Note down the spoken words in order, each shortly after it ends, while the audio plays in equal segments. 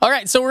All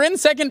right, so we're in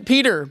 2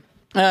 Peter,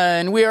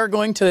 and we are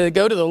going to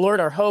go to the Lord,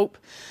 our hope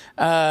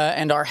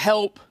and our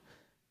help,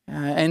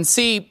 and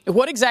see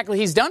what exactly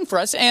He's done for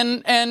us.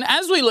 And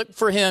as we look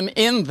for Him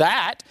in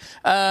that,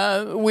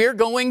 we're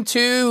going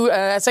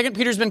to, 2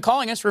 Peter's been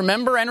calling us,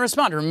 remember and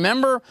respond.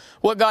 Remember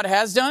what God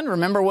has done.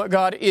 Remember what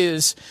God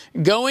is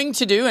going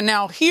to do. And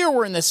now here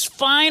we're in this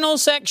final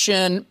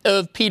section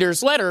of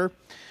Peter's letter,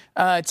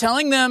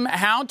 telling them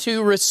how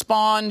to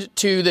respond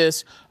to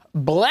this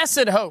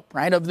blessed hope,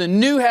 right, of the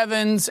new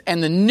heavens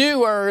and the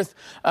new earth,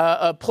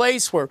 a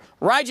place where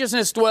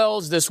righteousness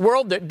dwells, this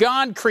world that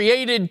God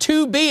created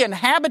to be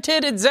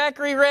inhabited, as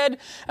Zachary read,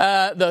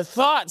 the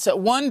thoughts that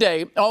one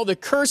day all the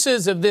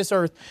curses of this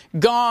earth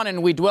gone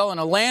and we dwell in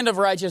a land of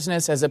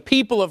righteousness as a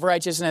people of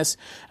righteousness,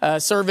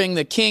 serving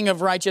the King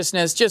of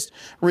righteousness, just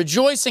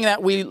rejoicing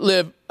that we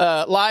live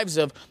lives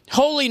of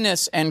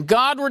holiness and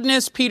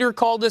godwardness, Peter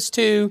called us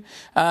to.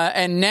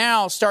 And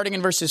now, starting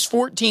in verses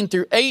 14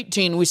 through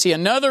 18, we see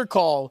another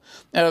call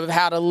of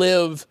how to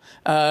live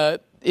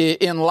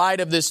in light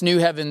of this new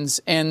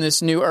heavens and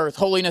this new earth.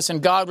 Holiness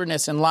and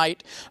godwardness in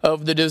light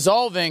of the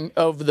dissolving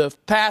of the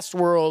past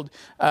world,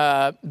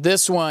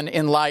 this one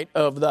in light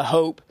of the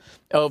hope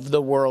of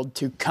the world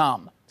to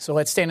come. So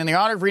let's stand in the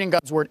honor of reading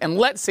God's word, and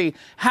let's see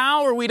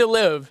how are we to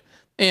live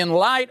in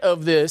light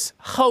of this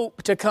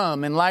hope to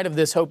come, in light of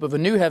this hope of a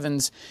new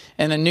heavens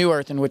and a new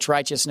earth in which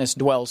righteousness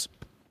dwells.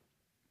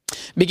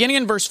 Beginning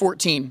in verse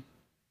 14.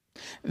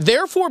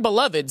 Therefore,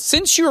 beloved,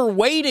 since you are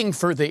waiting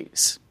for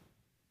these,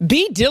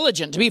 be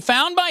diligent to be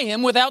found by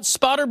Him without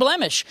spot or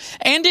blemish,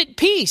 and at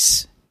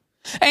peace,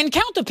 and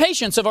count the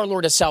patience of our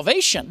Lord as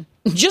salvation,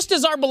 just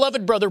as our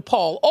beloved brother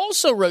Paul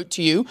also wrote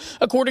to you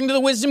according to the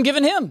wisdom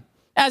given him,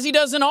 as he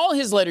does in all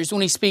his letters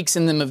when he speaks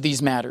in them of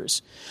these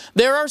matters.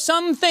 There are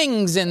some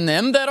things in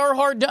them that are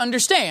hard to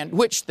understand,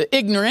 which the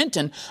ignorant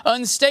and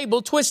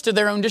unstable twist to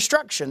their own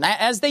destruction,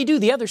 as they do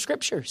the other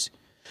scriptures.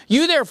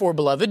 You therefore,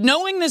 beloved,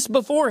 knowing this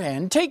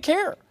beforehand, take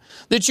care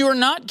that you are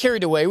not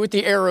carried away with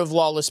the error of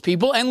lawless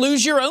people and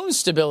lose your own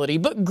stability,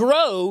 but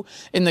grow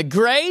in the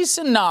grace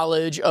and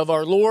knowledge of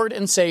our Lord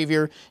and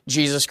Savior,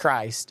 Jesus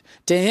Christ.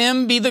 To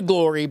Him be the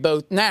glory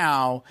both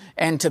now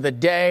and to the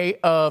day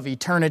of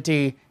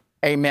eternity.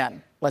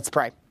 Amen. Let's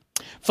pray.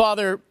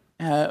 Father,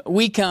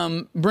 we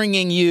come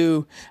bringing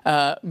you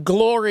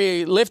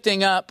glory,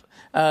 lifting up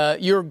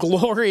your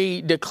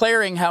glory,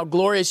 declaring how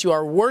glorious you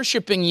are,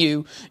 worshiping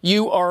you.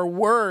 You are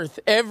worth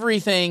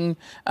everything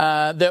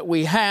that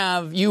we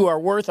have. You are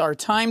worth our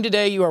time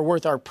today. You are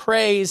worth our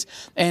praise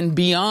and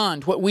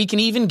beyond what we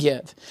can even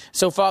give.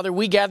 So, Father,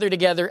 we gather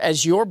together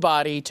as your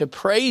body to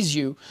praise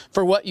you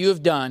for what you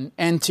have done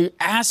and to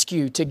ask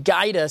you to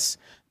guide us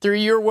through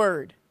your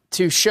word,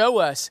 to show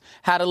us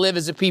how to live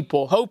as a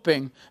people,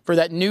 hoping for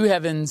that new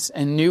heavens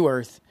and new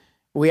earth.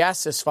 We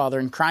ask this, Father,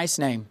 in Christ's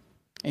name.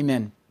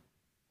 Amen.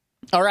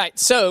 All right,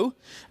 so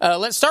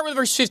let's start with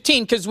verse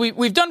 15, because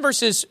we've done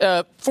verses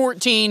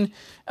 14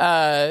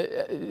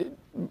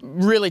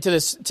 really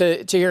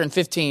to here in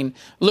 15,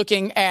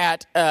 looking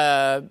at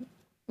how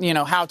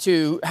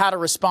to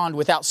respond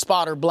without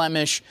spot or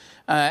blemish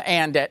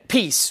and at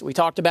peace. We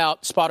talked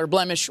about spot or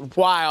blemish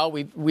while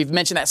we've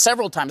mentioned that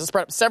several times. It's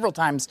brought up several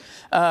times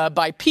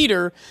by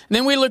Peter. And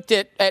then we looked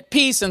at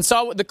peace and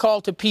saw what the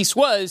call to peace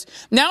was.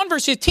 Now in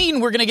verse 15,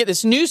 we're going to get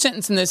this new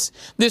sentence and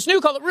this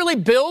new call that really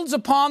builds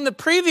upon the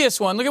previous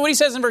one. Look at what he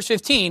says in verse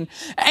 15.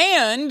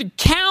 And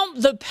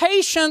count the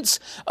patience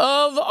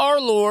of our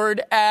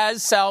Lord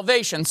as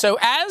salvation. So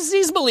as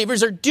these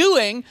believers are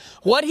doing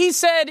what he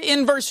said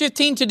in verse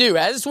 15 to do,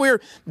 as we're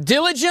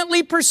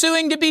diligently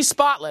pursuing to be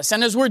spotless,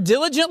 and as we're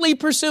diligently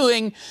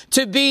pursuing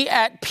to be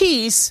at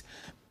peace,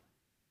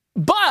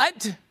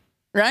 but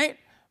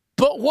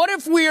what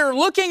if we are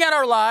looking at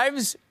our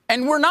lives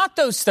and we're not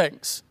those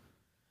things?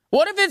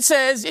 What if it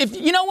says,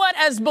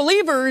 as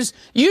believers,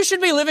 you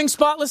should be living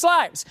spotless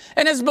lives.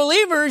 And as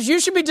believers, you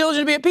should be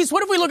diligent to be at peace.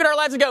 What if we look at our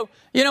lives and go,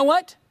 you know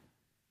what?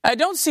 I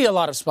don't see a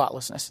lot of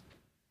spotlessness.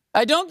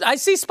 I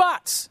see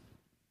spots.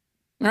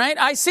 Right?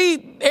 I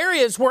see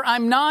areas where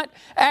I'm not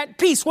at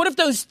peace. What if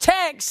those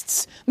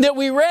texts that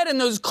we read and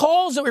those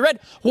calls that we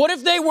read, what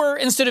if they were,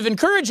 instead of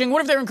encouraging,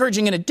 what if they were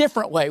encouraging in a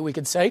different way, we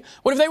could say?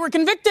 What if they were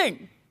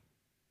convicting?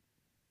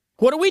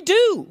 What do we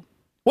do?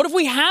 What if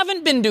we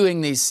haven't been doing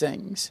these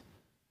things?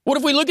 What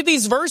if we look at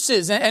these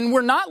verses and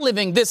we're not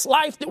living this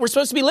life that we're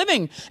supposed to be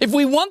living? If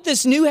we want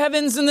this new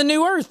heavens and the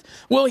new earth,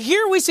 well,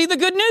 here we see the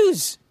good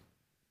news.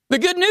 The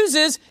good news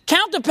is,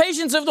 count the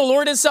patience of the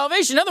Lord as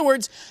salvation. In other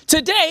words,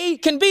 today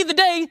can be the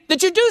day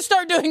that you do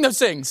start doing those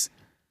things.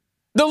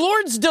 The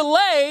Lord's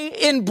delay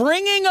in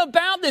bringing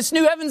about this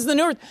new heavens and the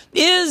new earth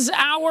is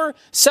our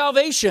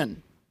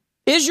salvation.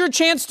 Is your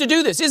chance to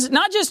do this? Is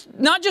not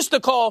just the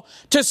call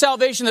to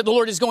salvation that the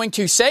Lord is going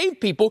to save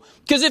people,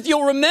 because if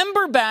you'll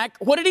remember back,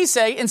 what did he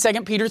say in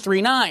 2 Peter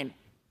 3:9?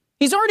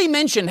 He's already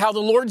mentioned how the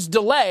Lord's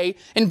delay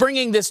in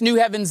bringing this new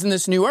heavens and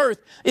this new earth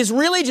is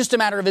really just a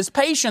matter of his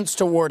patience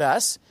toward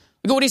us.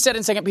 Look at what he said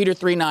in 2 Peter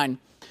 3:9.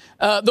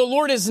 The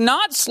Lord is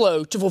not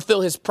slow to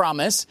fulfill his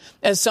promise,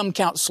 as some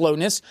count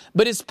slowness,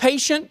 but is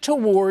patient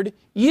toward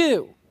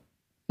you.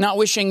 not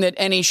wishing that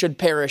any should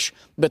perish,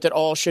 but that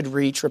all should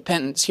reach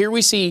repentance. Here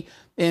we see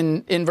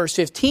in verse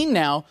 15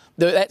 now,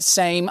 that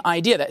same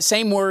idea, that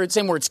same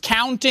words,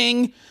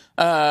 counting,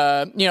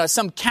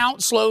 some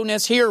count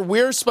slowness here.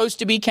 We're supposed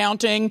to be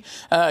counting.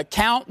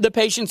 Count the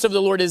patience of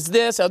the Lord as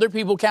this. Other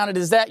people count it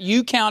as that.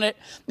 You count it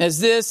as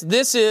this.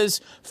 This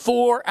is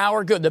for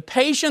our good. The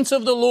patience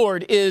of the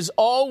Lord is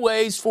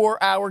always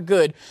for our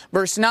good.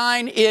 Verse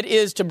 9, it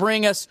is to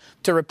bring us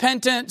to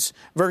repentance.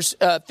 Verse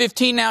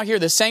 15 now here,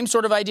 the same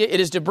sort of idea. It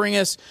is to bring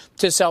us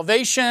to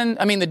salvation.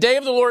 I mean, the day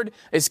of the Lord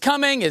is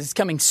coming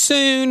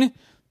soon.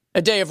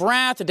 A day of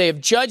wrath, a day of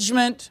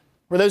judgment,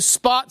 where those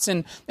spots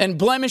and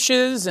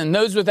blemishes and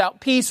those without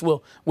peace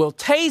will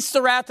taste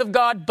the wrath of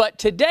God. But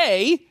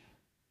today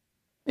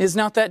is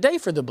not that day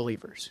for the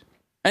believers.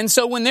 And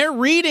so when they're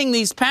reading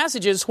these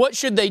passages, what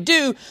should they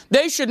do?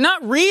 They should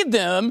not read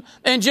them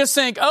and just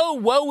think, oh,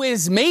 woe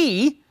is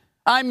me.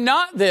 I'm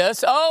not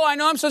this. Oh, I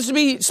know I'm supposed to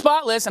be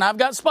spotless and I've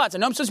got spots. I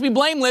know I'm supposed to be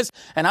blameless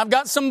and I've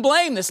got some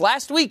blame. This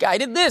last week I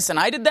did this and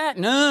I did that.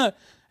 No.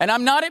 And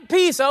I'm not at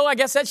peace. Oh, I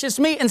guess that's just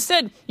me.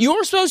 Instead,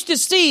 you're supposed to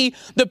see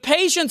the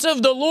patience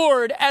of the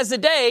Lord as a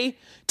day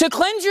to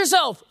cleanse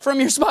yourself from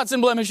your spots and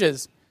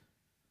blemishes.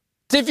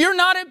 If you're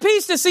not at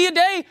peace, to see a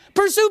day,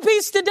 pursue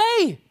peace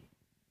today.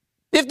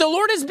 If the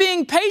Lord is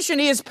being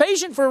patient, He is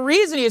patient for a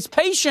reason. He is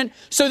patient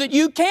so that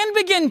you can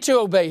begin to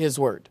obey His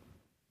word.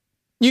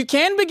 You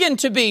can begin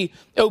to be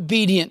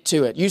obedient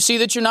to it. You see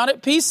that you're not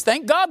at peace?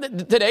 Thank God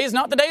that today is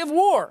not the day of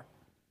war.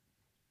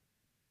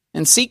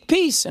 And seek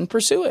peace and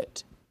pursue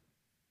it.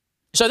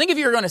 So I think if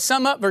you're going to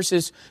sum up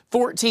verses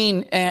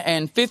 14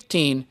 and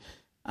 15,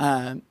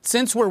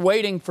 since we're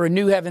waiting for a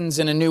new heavens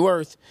and a new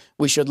earth,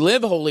 we should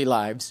live holy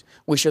lives,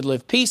 we should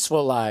live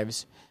peaceful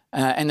lives,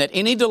 and that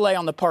any delay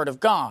on the part of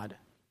God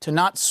to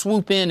not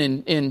swoop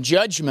in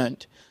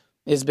judgment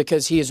is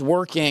because He is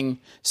working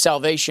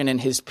salvation in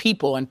His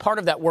people. And part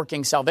of that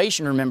working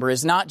salvation, remember,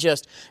 is not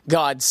just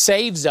God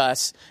saves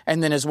us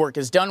and then His work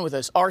is done with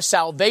us. Our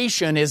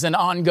salvation is an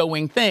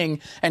ongoing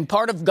thing. And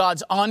part of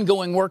God's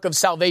ongoing work of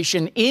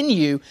salvation in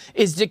you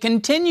is to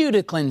continue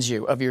to cleanse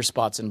you of your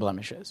spots and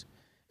blemishes.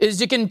 Is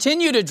to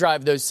continue to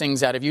drive those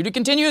things out of you. To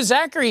continue, as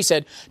Zachary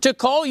said, to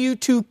call you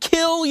to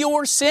kill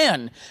your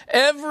sin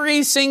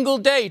every single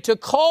day. To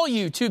call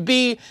you to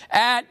be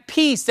at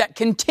peace. That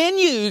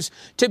continues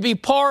to be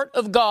part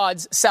of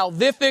God's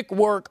salvific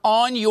work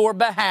on your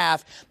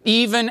behalf,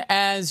 even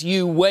as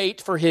you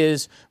wait for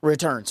His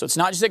return. So it's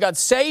not just that God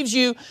saves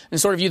you and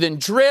sort of you then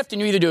drift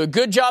and you either do a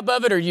good job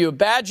of it or you do a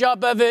bad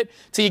job of it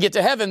till you get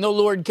to heaven. The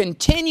Lord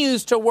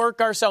continues to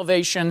work our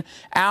salvation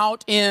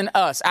out in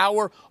us.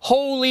 Our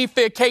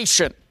holification.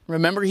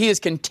 Remember, He is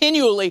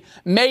continually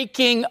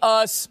making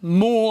us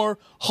more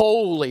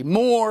holy,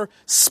 more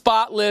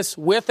spotless,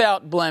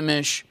 without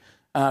blemish,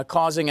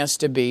 causing us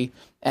to be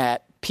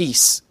at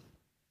peace.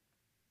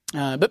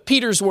 But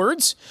Peter's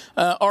words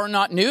are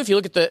not new. If you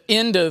look at the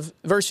end of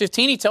verse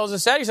 15, he tells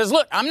us that. He says,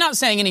 look, I'm not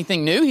saying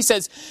anything new. He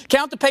says,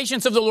 count the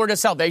patience of the Lord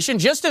as salvation,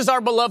 just as our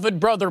beloved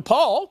brother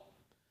Paul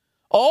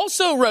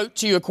also wrote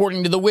to you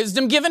according to the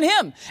wisdom given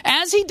him,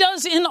 as he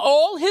does in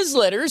all his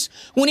letters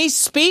when he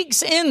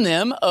speaks in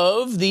them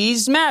of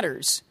these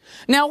matters.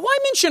 Now, why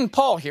mention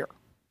Paul here?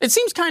 It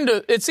seems kind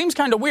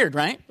of weird,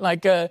 right?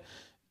 Like to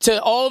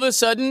all of a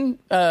sudden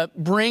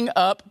bring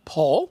up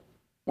Paul.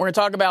 We're going to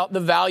talk about the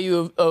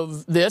value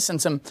of this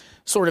and some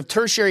sort of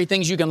tertiary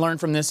things you can learn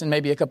from this in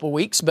maybe a couple of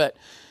weeks. But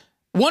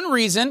one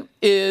reason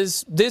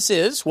is this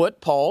is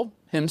what Paul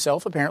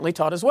himself apparently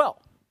taught as well.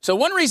 So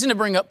one reason to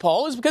bring up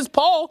Paul is because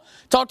Paul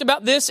talked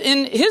about this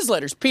in his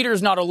letters. Peter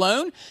is not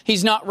alone.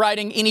 He's not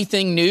writing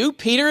anything new.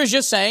 Peter is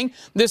just saying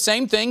the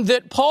same thing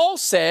that Paul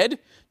said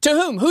to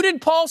whom? Who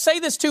did Paul say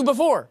this to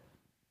before?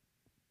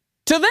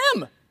 To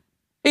them.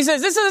 He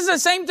says, this is the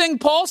same thing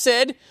Paul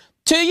said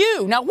to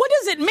you. Now, what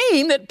does it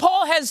mean that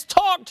Paul has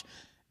talked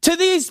to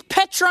these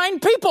Petrine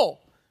people?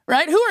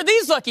 Right? Who are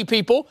these lucky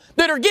people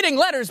that are getting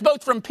letters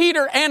both from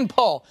Peter and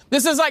Paul?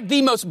 This is like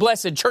the most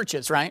blessed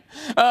churches, right?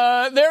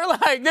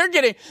 They're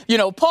getting,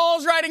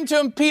 Paul's writing to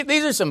them.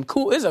 This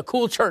is a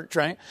cool church,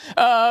 right?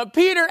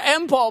 Peter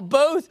and Paul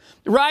both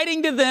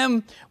writing to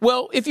them.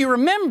 Well, if you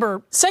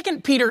remember,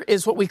 2 Peter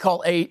is what we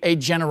call a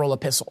general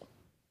epistle.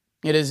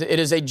 It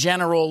is a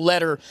general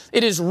letter.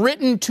 It is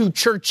written to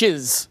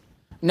churches,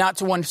 not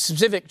to one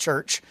specific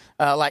church,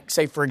 like,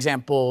 say, for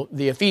example,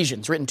 the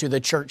Ephesians, written to the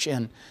church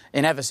in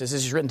Ephesus.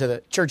 This is written to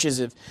the churches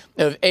of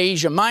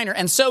Asia Minor.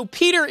 And so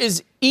Peter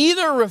is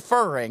either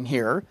referring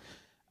here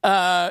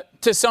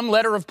to some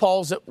letter of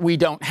Paul's that we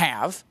don't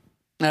have,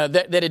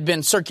 that had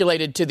been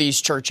circulated to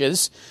these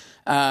churches.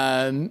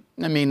 I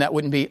mean, that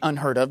wouldn't be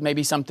unheard of.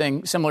 Maybe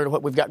something similar to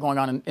what we've got going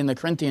on in the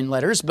Corinthian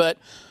letters.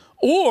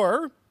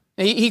 Or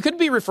he could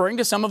be referring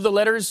to some of the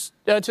letters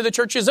to the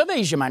churches of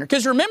Asia Minor.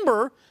 Because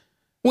remember,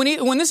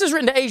 when this is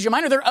written to Asia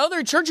Minor, there are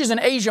other churches in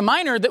Asia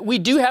Minor that we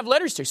do have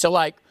letters to. So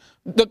like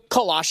the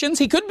Colossians,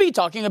 he could be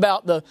talking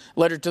about the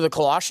letter to the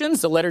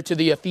Colossians, the letter to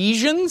the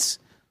Ephesians.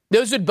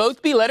 Those would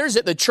both be letters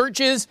that the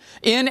churches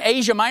in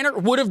Asia Minor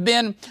would have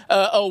been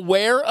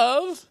aware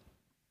of.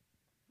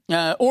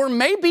 Or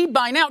maybe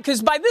by now,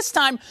 because by this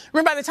time,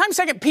 remember, by the time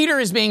 2 Peter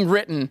is being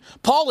written,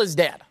 Paul is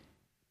dead.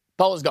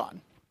 Paul is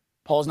gone.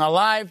 Paul's not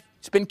alive.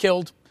 He's been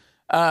killed.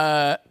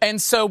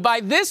 And so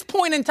by this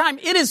point in time,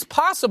 it is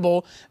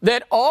possible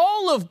that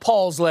all of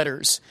Paul's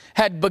letters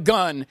had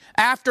begun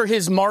after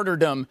his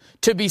martyrdom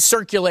to be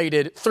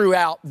circulated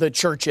throughout the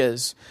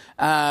churches.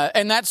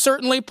 And that's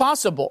certainly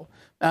possible.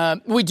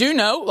 We do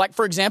know, like,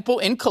 for example,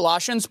 in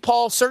Colossians,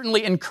 Paul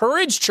certainly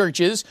encouraged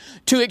churches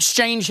to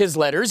exchange his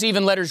letters,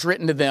 even letters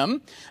written to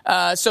them.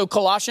 So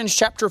Colossians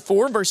chapter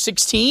 4, verse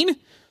 16,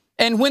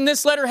 and when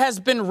this letter has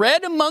been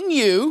read among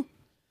you,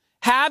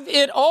 have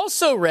it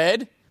also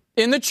read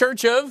in the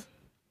church of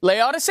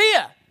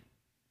Laodicea.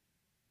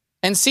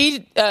 And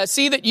see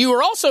that you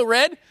are also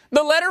read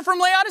the letter from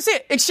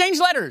Laodicea. Exchange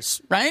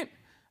letters, right?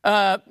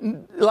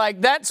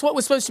 Like that's what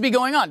was supposed to be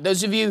going on.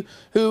 Those of you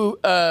who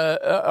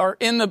are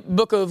in the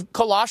book of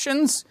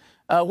Colossians,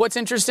 what's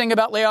interesting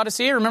about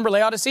Laodicea, remember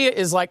Laodicea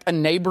is like a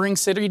neighboring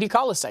city to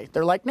Colossae.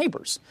 They're like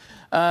neighbors.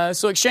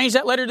 So exchange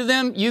that letter to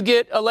them. You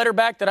get a letter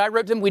back that I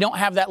wrote to them. We don't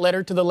have that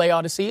letter to the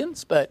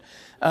Laodiceans, but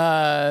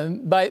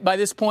by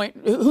this point,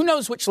 who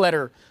knows which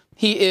letter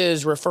he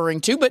is referring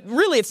to, but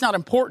really it's not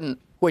important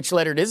which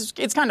letter it is.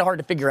 It's kind of hard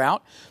to figure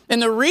out. And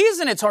the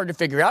reason it's hard to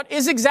figure out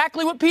is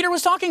exactly what Peter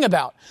was talking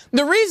about.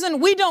 The reason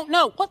we don't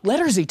know what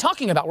letter is he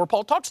talking about where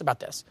Paul talks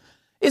about this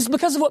is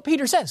because of what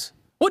Peter says.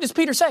 What does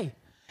Peter say?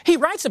 He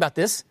writes about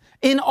this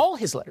in all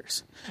his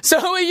letters. So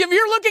if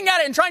you're looking at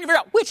it and trying to figure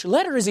out which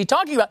letter is he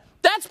talking about,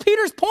 that's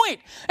Peter's point.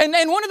 And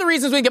one of the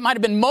reasons we think it might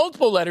have been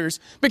multiple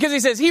letters, because he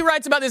says he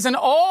writes about this in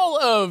all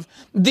of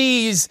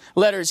these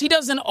letters. He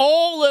does in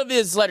all of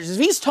his letters. If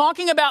he's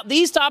talking about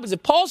these topics,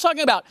 if Paul's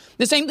talking about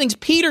the same things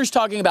Peter's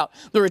talking about,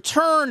 the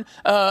return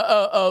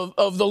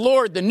of the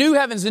Lord, the new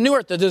heavens, the new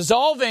earth, the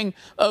dissolving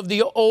of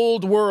the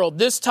old world,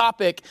 this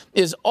topic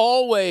is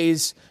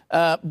always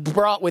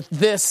brought with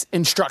this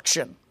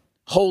instruction: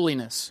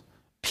 holiness,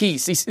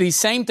 peace, these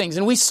same things.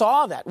 And we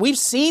saw that. We've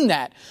seen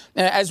that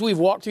as we've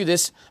walked through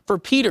this for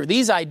Peter.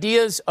 These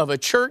ideas of a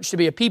church to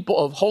be a people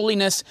of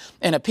holiness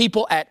and a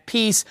people at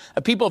peace,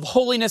 a people of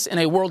holiness in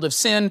a world of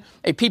sin,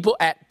 a people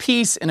at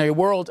peace in a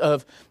world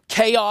of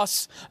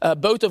chaos,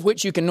 both of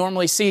which you can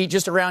normally see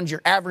just around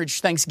your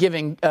average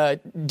Thanksgiving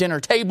dinner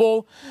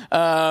table,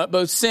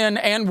 both sin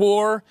and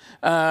war,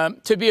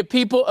 to be a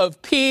people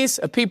of peace,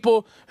 a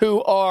people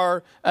who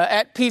are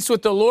at peace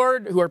with the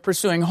Lord, who are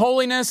pursuing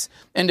holiness,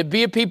 and to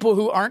be a people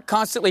who aren't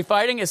constantly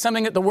fighting is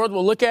something that the world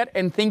will look at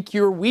and think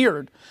you're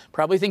weird,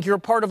 probably think you're a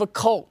part of a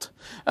cult,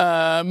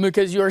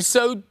 because you are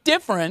so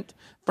different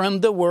from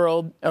the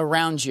world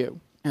around you.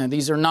 And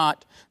these are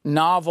not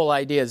novel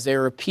ideas.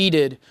 They're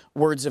repeated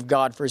words of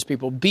God for his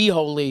people. Be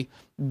holy,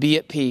 be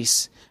at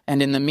peace,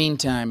 and in the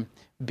meantime,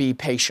 be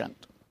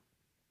patient.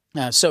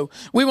 So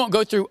we won't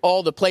go through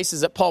all the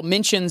places that Paul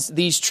mentions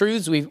these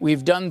truths.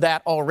 We've done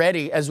that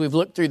already as we've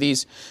looked through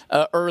these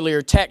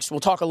earlier texts. We'll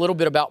talk a little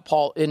bit about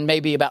Paul in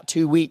maybe about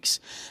 2 weeks.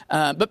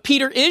 But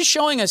Peter is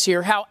showing us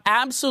here how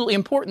absolutely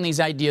important these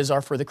ideas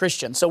are for the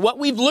Christian. So what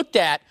we've looked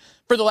at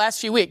for the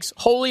last few weeks,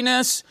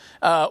 holiness,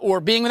 or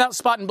being without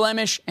spot and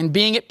blemish, and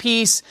being at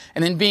peace,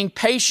 and then being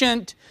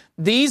patient,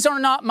 these are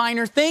not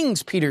minor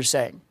things, Peter's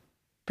saying.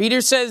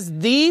 Peter says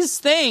these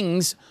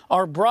things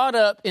are brought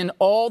up in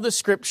all the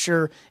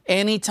Scripture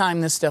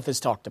anytime this stuff is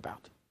talked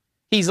about.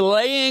 He's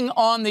laying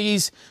on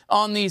these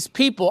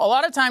people. A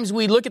lot of times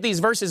we look at these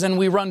verses and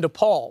we run to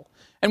Paul.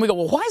 And we go,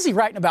 well, why is he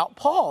writing about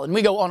Paul? And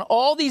we go on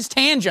all these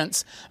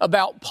tangents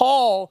about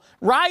Paul,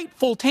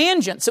 rightful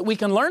tangents that we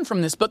can learn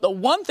from this. But the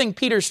one thing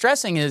Peter's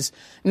stressing is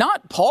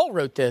not Paul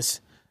wrote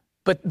this,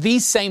 but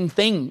these same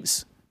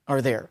things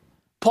are there.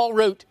 Paul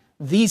wrote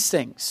these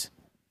things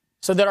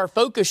so that our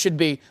focus should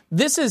be,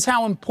 this is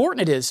how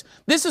important it is.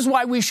 This is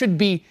why we should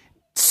be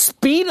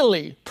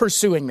speedily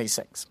pursuing these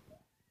things.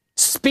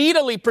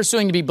 Speedily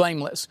pursuing to be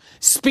blameless,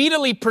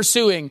 speedily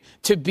pursuing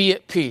to be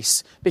at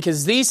peace,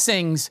 because these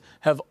things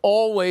have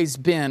always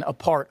been a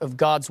part of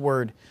God's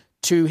word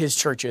to his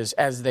churches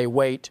as they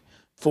wait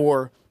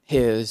for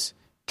his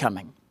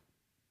coming.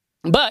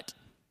 But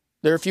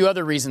there are a few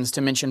other reasons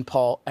to mention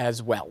Paul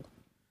as well.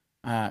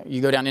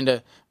 You go down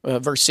into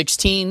verse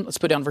 16. Let's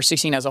put down verse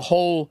 16 as a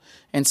whole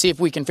and see if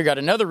we can figure out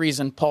another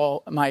reason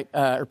Paul might,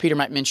 or Peter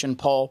might mention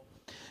Paul.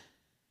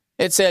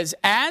 It says,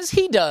 as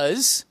he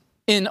does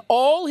in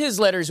all his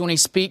letters when he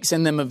speaks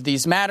in them of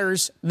these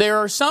matters, there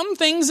are some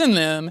things in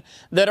them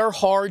that are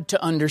hard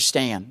to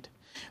understand,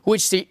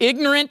 which the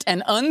ignorant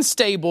and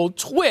unstable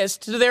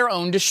twist to their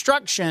own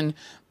destruction,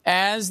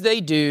 as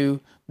they do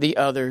the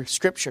other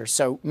scriptures.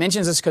 So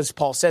mentions this because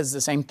Paul says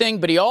the same thing,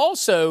 but he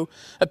also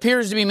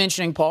appears to be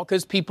mentioning Paul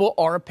because people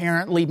are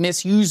apparently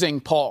misusing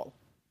Paul.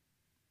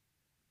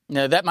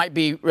 Now, that might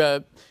be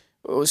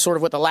sort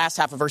of what the last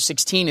half of verse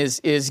 16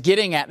 is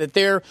getting at, that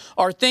there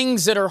are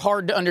things that are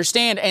hard to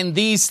understand, and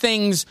these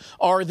things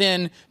are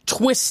then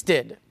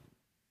twisted.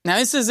 Now,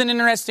 this is an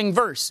interesting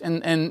verse,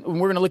 and we're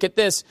going to look at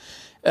this.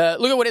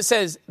 Look at what it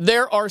says.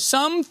 There are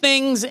some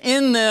things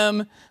in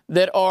them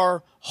that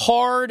are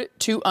hard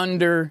to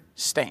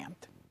understand.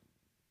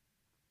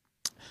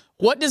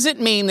 What does it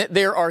mean that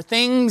there are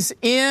things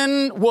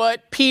in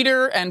what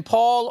Peter and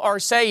Paul are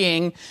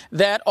saying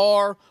that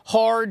are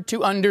hard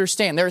to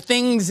understand? There are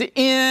things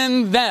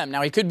in them.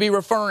 Now, he could be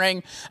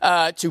referring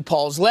to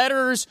Paul's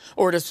letters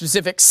or to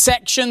specific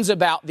sections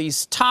about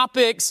these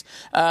topics.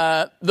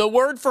 The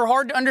word for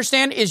hard to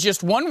understand is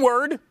just one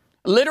word.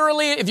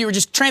 Literally, if you were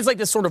just translate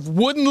this sort of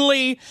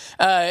woodenly,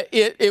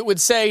 it would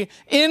say,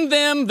 in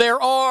them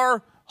there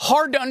are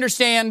hard to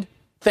understand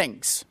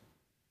things.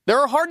 There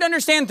are hard to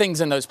understand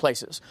things in those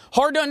places.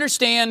 Hard to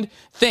understand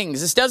things.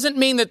 This doesn't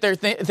mean that there are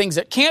things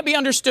that can't be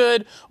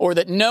understood or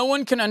that no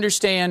one can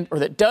understand or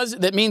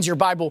that means your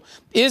Bible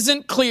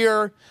isn't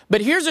clear.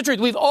 But here's the truth.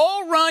 We've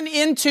all run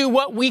into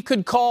what we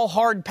could call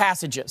hard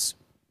passages.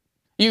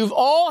 You've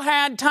all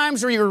had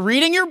times where you're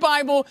reading your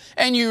Bible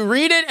and you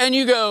read it and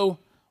you go,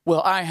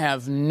 well, I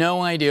have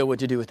no idea what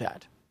to do with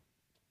that.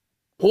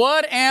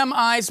 What am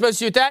I supposed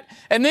to do with that?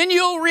 And then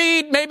you'll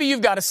read, maybe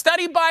you've got a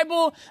study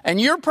Bible,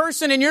 and your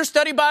person in your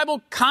study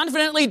Bible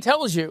confidently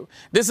tells you,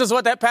 this is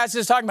what that passage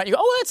is talking about. You go,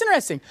 oh, that's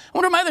interesting. I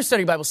wonder what my other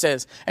study Bible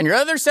says. And your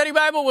other study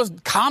Bible will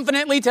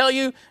confidently tell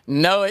you,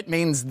 no, it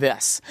means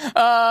this.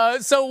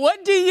 So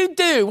what do you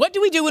do? What do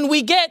we do when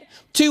we get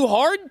to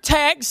hard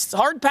texts,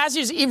 hard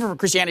passages, even for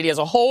Christianity as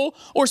a whole,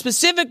 or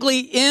specifically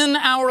in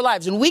our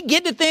lives? When we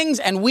get to things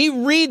and we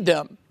read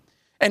them,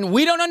 and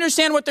we don't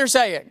understand what they're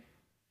saying,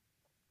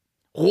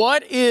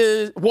 what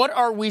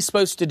are we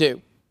supposed to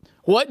do?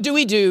 What do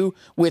we do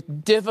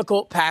with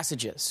difficult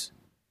passages?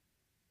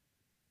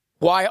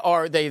 Why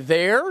are they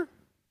there?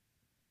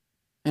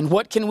 And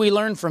what can we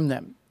learn from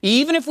them?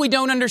 Even if we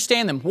don't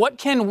understand them, what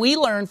can we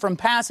learn from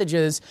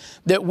passages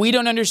that we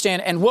don't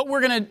understand? And what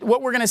we're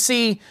gonna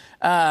see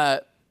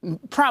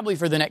probably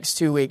for the next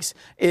 2 weeks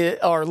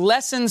are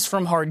lessons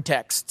from hard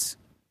texts.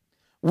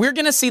 We're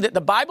going to see that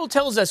the Bible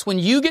tells us when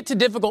you get to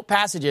difficult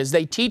passages,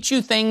 they teach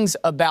you things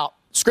about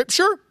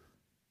Scripture,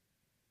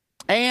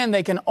 and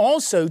they can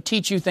also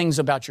teach you things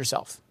about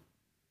yourself.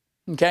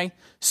 Okay?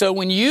 So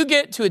when you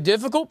get to a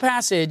difficult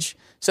passage,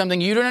 something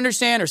you don't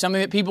understand or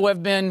something that people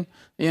have been,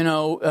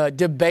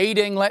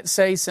 debating, let's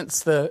say,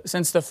 since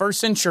the first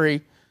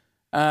century,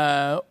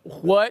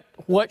 what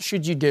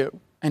should you do?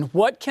 And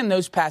what can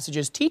those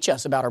passages teach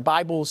us about our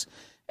Bibles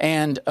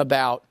and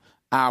about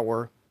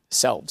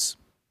ourselves?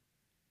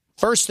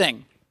 First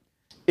thing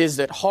is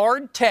that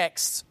hard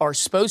texts are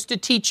supposed to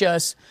teach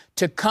us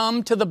to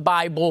come to the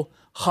Bible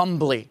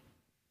humbly.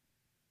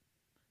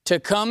 To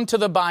come to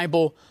the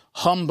Bible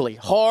humbly.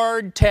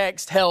 Hard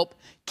texts help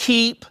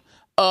keep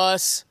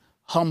us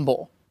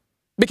humble.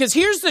 Because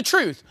here's the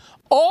truth.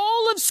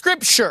 All of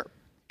Scripture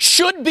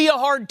should be a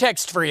hard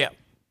text for you.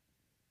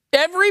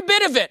 Every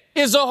bit of it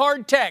is a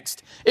hard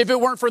text if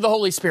it weren't for the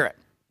Holy Spirit.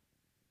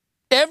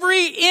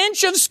 Every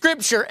inch of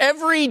Scripture,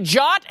 every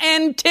jot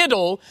and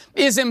tittle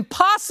is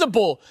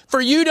impossible for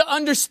you to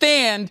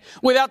understand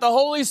without the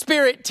Holy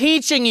Spirit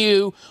teaching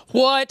you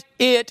what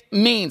it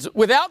means.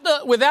 Without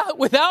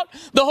the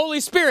Holy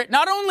Spirit,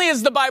 not only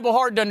is the Bible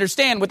hard to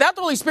understand, without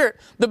the Holy Spirit,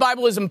 the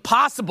Bible is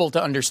impossible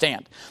to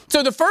understand.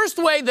 So the first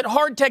way that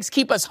hard texts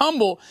keep us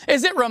humble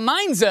is it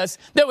reminds us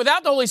that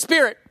without the Holy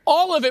Spirit,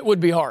 all of it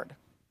would be hard.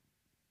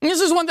 And this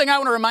is one thing I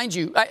want to remind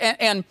you.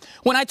 And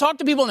when I talk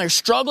to people and they're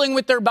struggling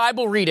with their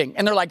Bible reading,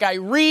 and they're like, I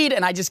read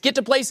and I just get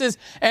to places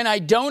and I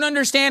don't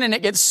understand and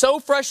it gets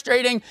so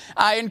frustrating,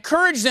 I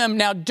encourage them,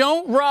 now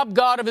don't rob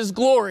God of His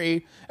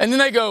glory. And then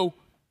they go,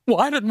 well,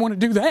 I didn't want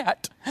to do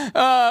that.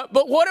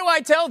 But what do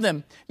I tell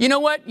them? You know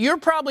what? You're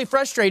probably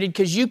frustrated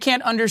because you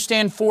can't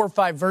understand 4 or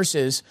 5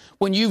 verses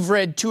when you've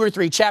read 2 or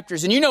 3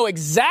 chapters. And you know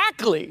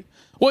exactly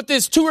what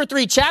this 2 or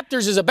 3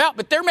 chapters is about,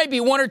 but there may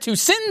be 1 or 2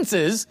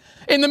 sentences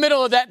in the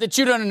middle of that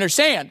you don't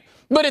understand.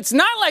 But it's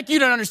not like you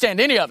don't understand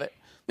any of it.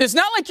 It's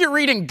not like you're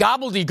reading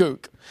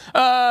gobbledygook.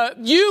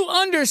 You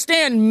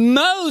understand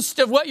most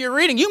of what you're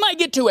reading. You might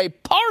get to a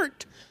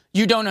part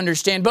you don't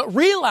understand, but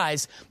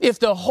realize if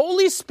the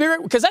Holy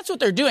Spirit, because that's what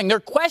they're doing, they're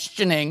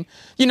questioning,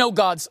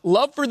 God's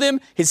love for them,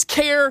 His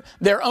care,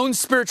 their own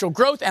spiritual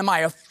growth. Am I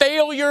a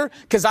failure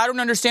because I don't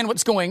understand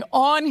what's going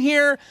on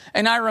here?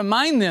 And I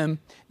remind them,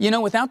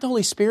 without the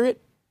Holy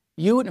Spirit,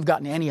 you wouldn't have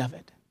gotten any of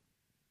it.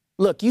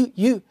 Look,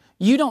 you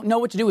don't know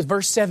what to do with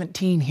verse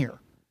 17 here.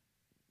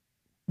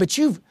 But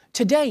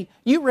today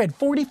you read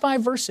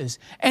 45 verses,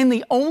 and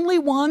the only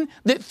one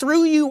that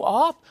threw you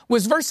off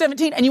was verse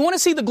 17. And you want to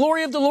see the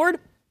glory of the Lord?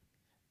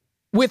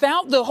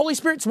 Without the Holy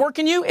Spirit's work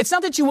in you, it's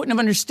not that you wouldn't have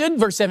understood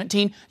verse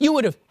 17, you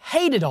would have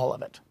hated all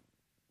of it.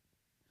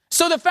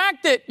 So the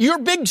fact that your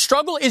big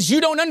struggle is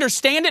you don't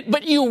understand it,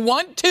 but you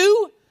want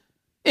to,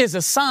 is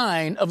a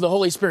sign of the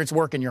Holy Spirit's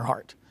work in your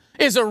heart.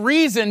 Is a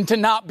reason to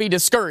not be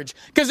discouraged.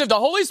 Because if the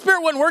Holy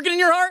Spirit wasn't working in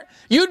your heart,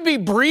 you'd be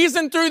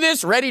breezing through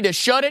this, ready to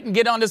shut it and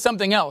get on to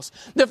something else.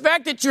 The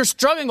fact that you're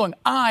struggling going,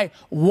 I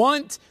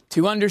want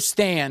to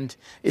understand,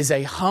 is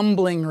a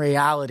humbling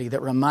reality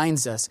that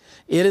reminds us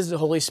it is the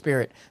Holy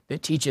Spirit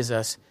that teaches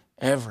us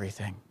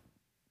everything.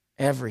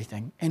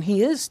 Everything. And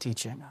He is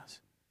teaching us.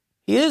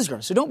 He is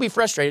growing. So don't be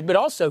frustrated, but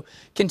also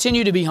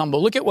continue to be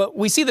humble. Look at what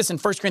we see this in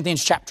 1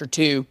 Corinthians chapter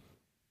 2.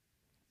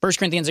 1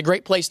 Corinthians, a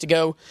great place to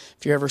go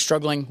if you're ever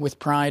struggling with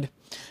pride.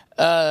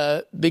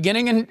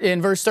 Beginning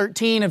in verse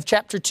 13 of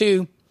chapter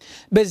 2,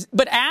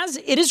 but as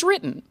it is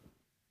written,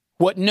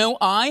 what no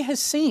eye has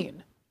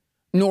seen,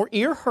 nor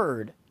ear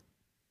heard,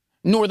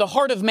 nor the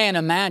heart of man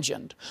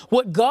imagined,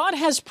 what God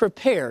has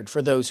prepared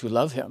for those who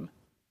love him.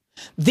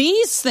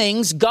 These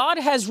things God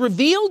has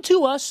revealed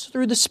to us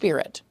through the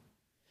Spirit.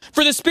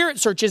 For the Spirit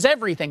searches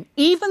everything,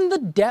 even the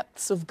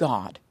depths of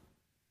God.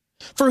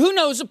 For who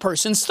knows a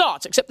person's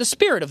thoughts except the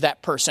spirit of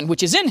that person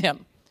which is in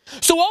him?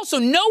 So also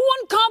no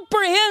one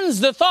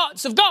comprehends the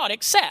thoughts of God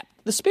except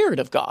the Spirit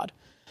of God.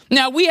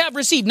 Now we have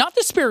received not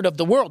the spirit of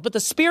the world, but the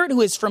Spirit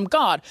who is from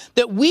God,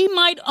 that we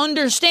might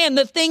understand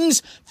the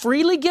things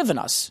freely given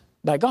us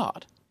by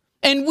God.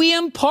 And we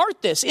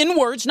impart this in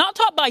words not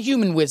taught by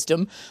human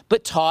wisdom,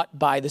 but taught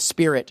by the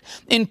Spirit,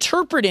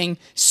 interpreting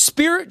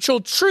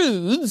spiritual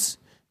truths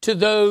to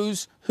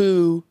those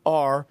who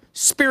are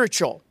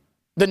spiritual.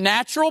 The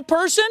natural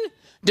person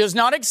does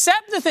not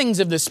accept the things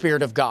of the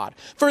Spirit of God,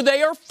 for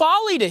they are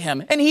folly to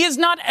him, and he is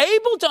not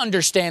able to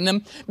understand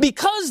them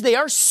because they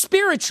are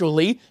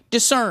spiritually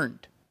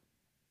discerned.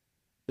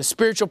 The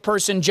spiritual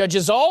person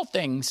judges all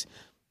things,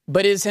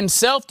 but is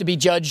himself to be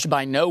judged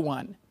by no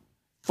one.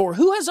 For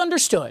who has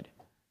understood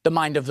the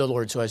mind of the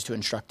Lord so as to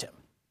instruct him?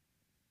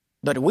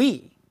 But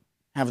we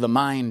have the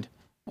mind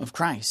of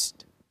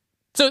Christ.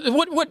 So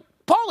what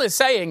Paul is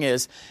saying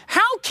is,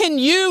 how can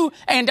you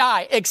and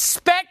I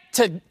expect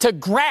to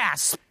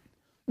grasp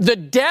the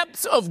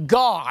depths of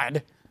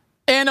God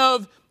and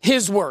of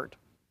his word?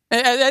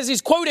 As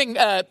he's quoting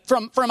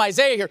from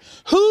Isaiah here,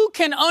 who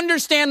can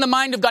understand the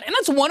mind of God? And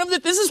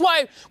that's this is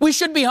why we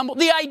should be humble.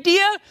 The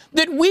idea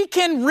that we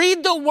can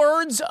read the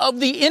words of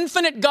the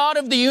infinite God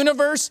of the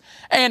universe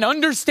and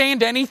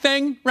understand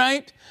anything,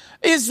 right,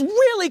 is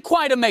really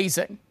quite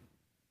amazing.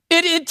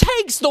 It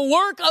takes the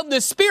work of the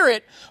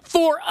Spirit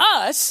for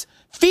us,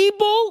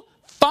 feeble,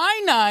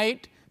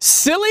 finite,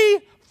 silly,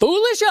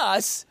 foolish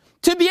us,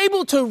 to be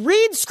able to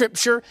read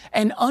Scripture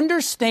and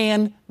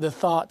understand the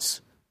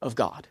thoughts of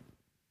God.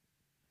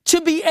 To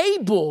be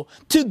able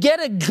to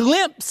get a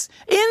glimpse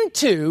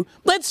into,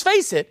 let's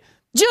face it,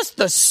 just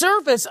the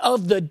surface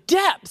of the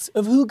depths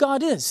of who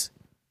God is.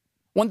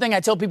 One thing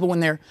I tell people when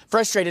they're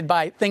frustrated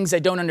by things they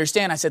don't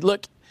understand, I said,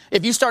 look,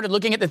 if you started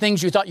looking at the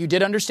things you thought you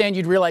did understand,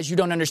 you'd realize you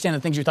don't understand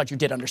the things you thought you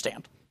did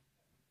understand.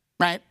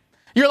 Right?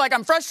 You're like,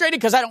 I'm frustrated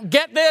because I don't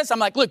get this. I'm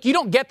like, look, you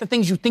don't get the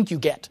things you think you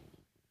get.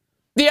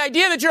 The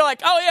idea that you're like,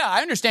 oh yeah,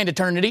 I understand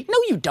eternity. No,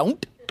 you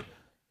don't.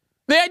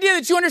 The idea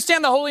that you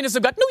understand the holiness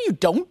of God. No, you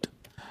don't.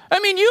 I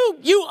mean,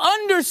 you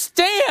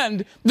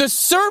understand the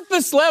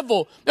surface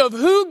level of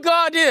who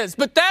God is.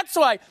 But that's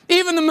why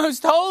even the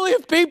most holy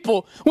of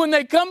people, when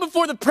they come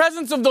before the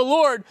presence of the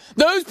Lord,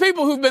 those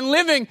people who've been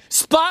living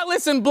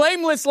spotless and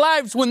blameless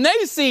lives, when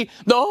they see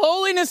the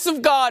holiness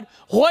of God,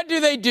 what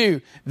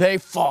do? They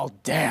fall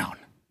down.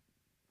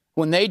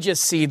 When they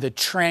just see the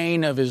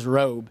train of his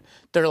robe,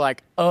 they're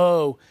like,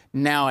 oh,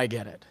 now I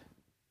get it.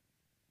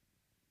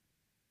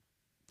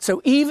 So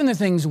even the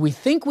things we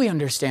think we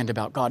understand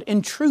about God,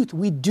 in truth,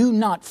 we do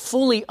not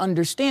fully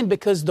understand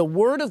because the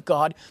Word of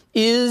God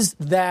is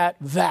that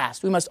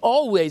vast. We must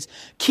always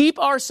keep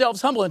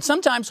ourselves humble. And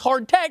sometimes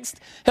hard texts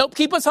help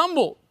keep us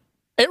humble.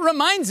 It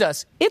reminds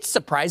us, it's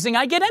surprising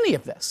I get any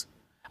of this.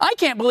 I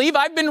can't believe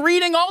I've been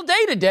reading all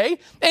day today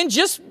and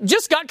just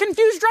got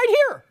confused right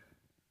here.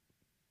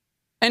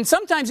 And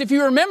sometimes if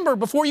you remember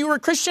before you were a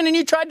Christian and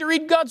you tried to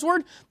read God's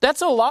Word,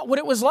 that's a lot what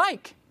it was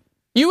like.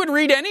 You would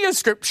read any of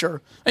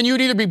Scripture, and you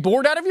would either be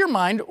bored out of your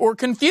mind or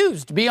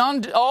confused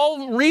beyond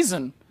all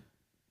reason.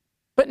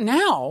 But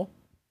now,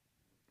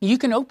 you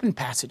can open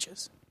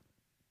passages,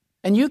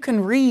 and you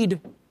can read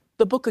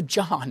the book of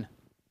John.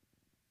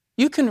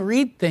 You can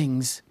read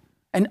things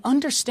and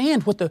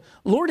understand what the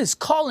Lord is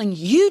calling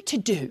you to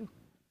do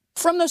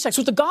from those texts.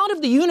 What the God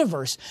of the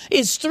universe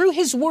is through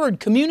His Word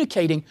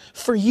communicating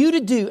for you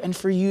to do and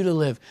for you to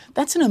live.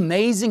 That's an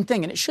amazing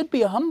thing, and it should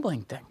be a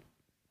humbling thing.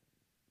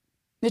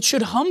 It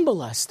should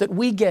humble us that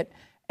we get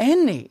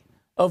any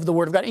of the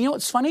Word of God. And you know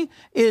what's funny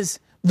is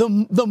the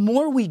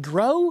more we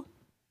grow,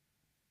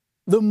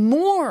 the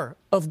more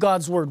of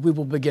God's Word we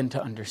will begin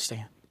to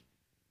understand.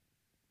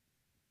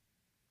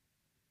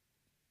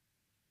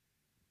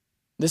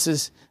 This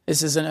is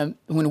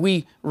when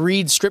we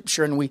read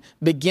Scripture and we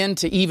begin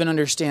to even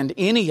understand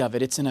any of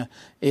it,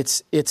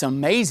 it's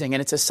amazing,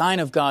 and it's a sign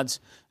of God's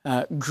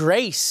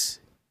grace.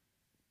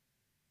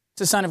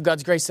 It's a sign of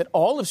God's grace that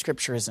all of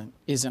Scripture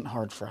isn't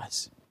hard for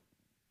us.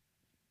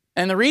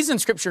 And the reason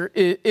Scripture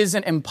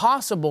isn't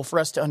impossible for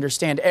us to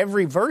understand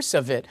every verse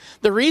of it,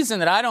 the reason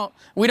that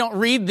we don't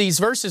read these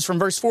verses from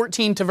verse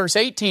 14 to verse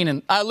 18,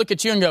 and I look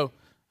at you and go,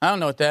 I don't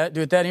know what that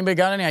do with that. Anybody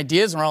got any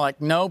ideas? And we're all like,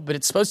 no, but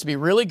it's supposed to be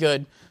really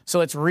good. So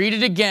let's read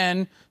it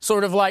again,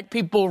 sort of like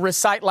people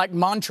recite like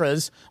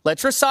mantras.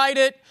 Let's recite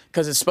it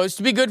because it's supposed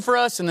to be good for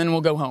us, and then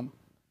we'll go home.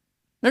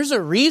 There's a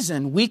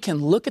reason we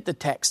can look at the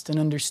text and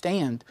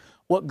understand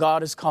what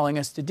God is calling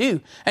us to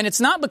do. And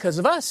it's not because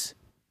of us.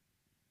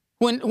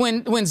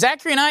 When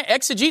Zachary and I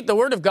exegete the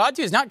Word of God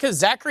to you, it's not because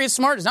Zachary is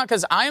smart. It's not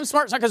because I am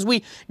smart. It's not because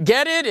we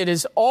get it. It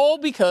is all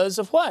because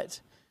of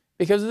what?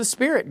 Because of the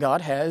Spirit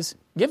God has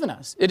given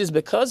us. It is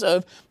because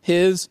of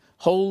His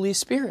Holy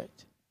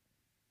Spirit,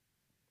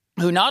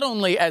 who not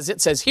only, as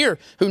it says here,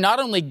 who not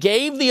only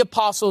gave the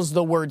apostles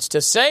the words to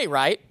say,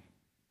 right?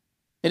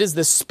 It is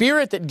the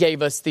Spirit that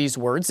gave us these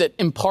words, that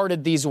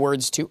imparted these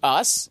words to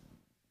us.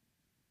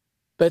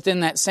 But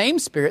then that same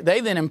Spirit, they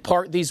then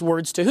impart these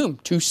words to whom?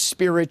 To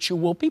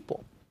spiritual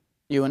people,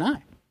 you and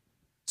I.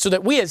 So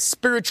that we as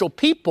spiritual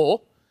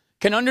people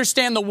can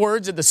understand the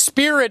words that the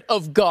Spirit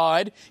of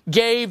God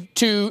gave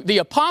to the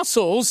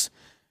apostles,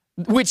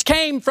 which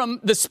came from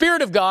the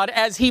Spirit of God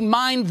as He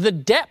mined the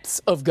depths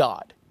of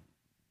God.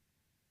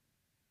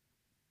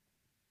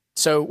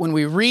 So when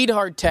we read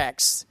hard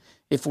texts,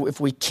 if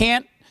we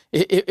can't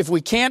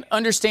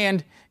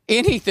understand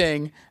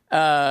anything,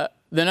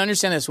 then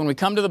understand this. When we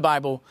come to the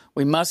Bible,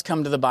 we must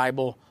come to the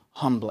Bible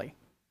humbly.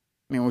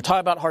 I mean, when we're talking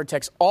about hard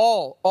text,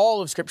 all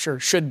of Scripture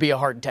should be a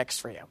hard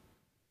text for you.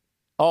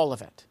 All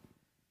of it.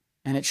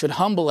 And it should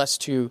humble us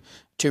to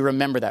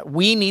remember that.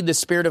 We need the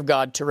Spirit of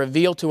God to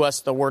reveal to us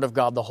the Word of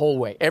God the whole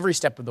way, every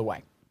step of the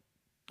way.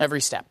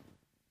 Every step.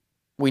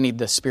 We need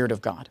the Spirit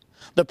of God.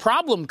 The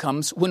problem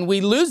comes when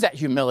we lose that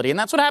humility. And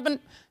that's what happened.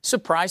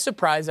 Surprise,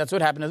 surprise. That's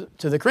what happened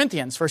to the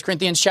Corinthians. 1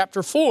 Corinthians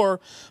chapter 4,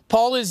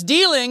 Paul is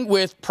dealing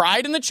with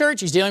pride in the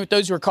church. He's dealing with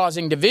those who are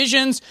causing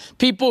divisions,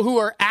 people who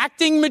are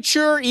acting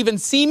mature, even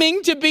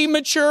seeming to be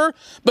mature,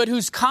 but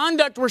whose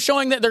conduct were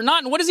showing that they're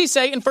not. And what does he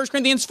say in 1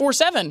 Corinthians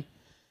 4:7?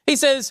 He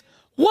says,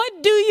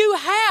 what do you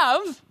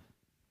have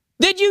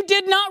that you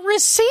did not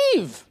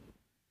receive?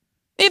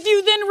 If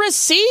you then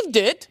received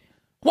it,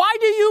 why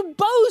do you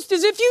boast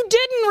as if you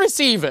didn't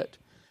receive it?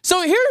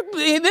 So here,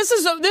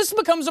 this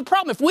becomes a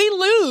problem. If we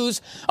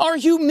lose our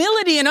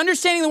humility in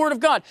understanding the Word of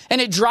God,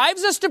 and it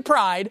drives us to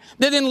pride,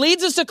 that then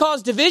leads us to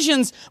cause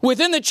divisions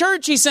within the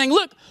church, he's saying,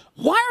 look,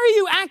 why are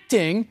you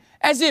acting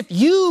as if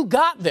you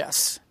got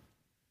this?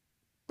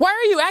 Why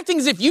are you acting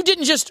as if you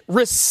didn't just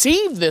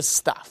receive this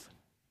stuff?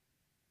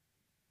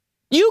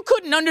 You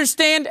couldn't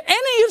understand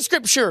any of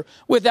Scripture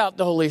without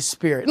the Holy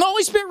Spirit. And the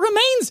Holy Spirit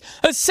remains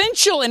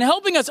essential in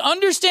helping us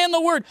understand the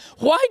Word.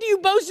 Why do you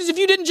boast as if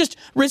you didn't just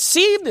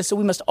receive this? So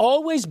we must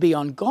always be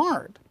on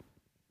guard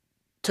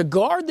to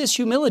guard this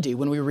humility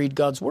when we read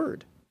God's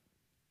Word.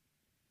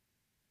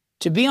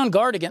 To be on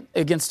guard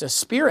against a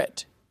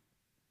spirit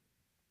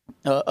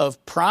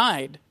of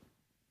pride.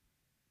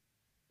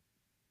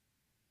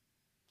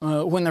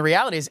 When the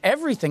reality is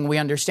everything we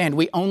understand,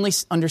 we only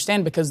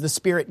understand because the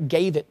Spirit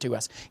gave it to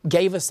us,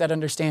 gave us that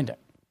understanding.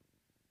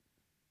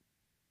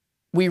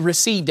 We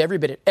received every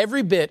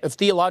bit of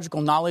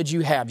theological knowledge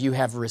you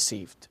have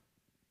received.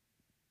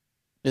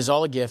 It is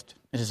all a gift.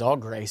 It is all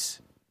grace.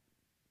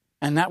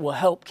 And that will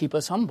help keep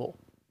us humble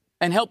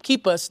and help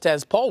keep us,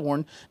 as Paul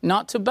warned,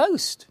 not to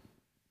boast.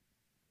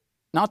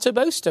 Not to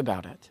boast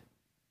about it.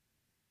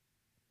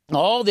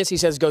 All this, he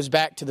says, goes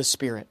back to the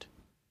Spirit.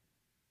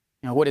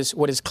 You know, what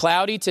is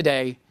cloudy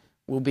today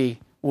will be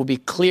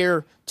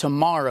clear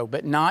tomorrow,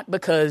 but not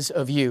because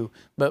of you,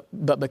 but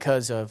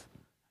because of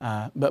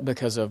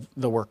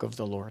the work of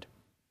the Lord.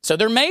 So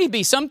there may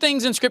be some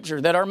things in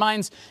Scripture that our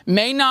minds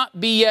may not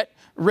be yet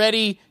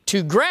ready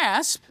to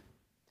grasp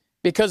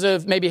because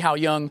of maybe how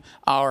young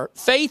our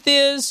faith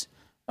is,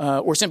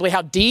 or simply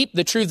how deep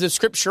the truths of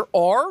Scripture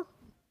are.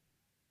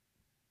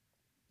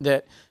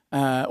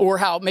 Or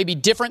how maybe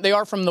different they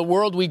are from the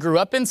world we grew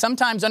up in.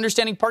 Sometimes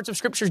understanding parts of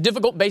Scripture is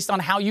difficult based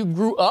on how you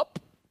grew up.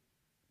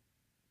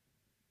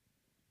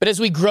 But as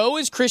we grow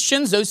as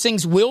Christians, those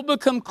things will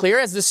become clear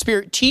as the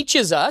Spirit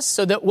teaches us,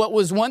 so that what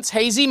was once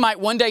hazy might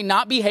one day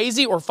not be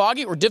hazy or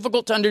foggy or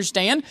difficult to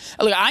understand.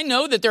 I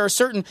know that there are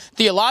certain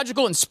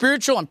theological and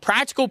spiritual and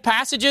practical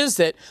passages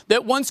that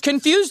once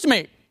confused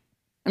me.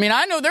 I mean,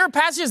 I know there are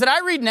passages that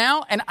I read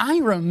now, and I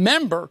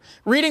remember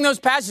reading those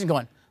passages and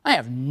going, I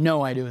have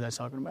no idea what that's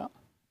talking about.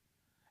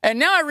 And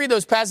now I read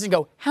those passages and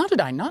go, how did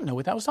I not know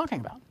what that was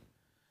talking about?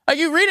 Like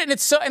you read it,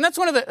 and that's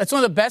one of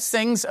the best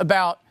things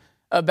about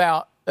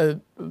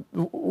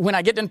when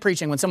I get done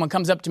preaching, when someone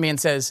comes up to me and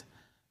says,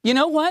 you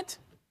know what?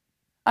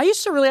 I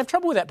used to really have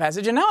trouble with that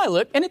passage, and now I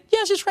look, and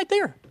it's just right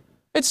there.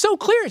 It's so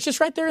clear. It's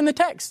just right there in the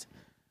text.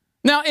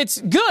 Now,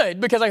 it's good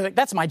because I think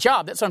that's my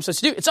job. That's what I'm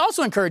supposed to do. It's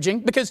also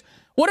encouraging because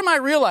what am I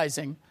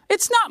realizing?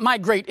 It's not my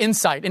great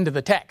insight into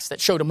the text that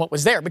showed him what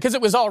was there because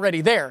it was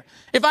already there.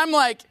 If I'm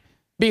like,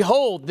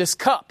 behold, this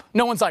cup.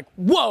 No one's like,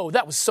 whoa,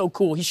 that was so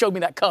cool. He showed me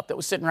that cup that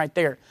was sitting right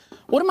there.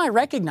 What am I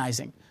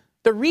recognizing?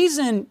 The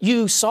reason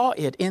you saw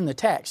it in the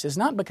text is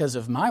not because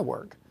of my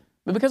work,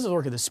 but because of the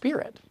work of the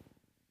Spirit.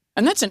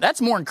 And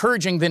that's more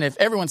encouraging than if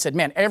everyone said,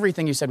 man,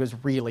 everything you said was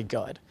really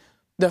good.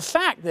 The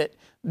fact that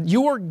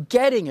you're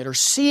getting it or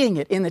seeing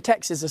it in the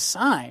text is a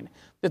sign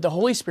that the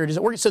Holy Spirit is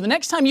at work. So the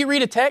next time you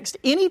read a text,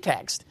 any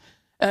text,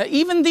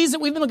 even these that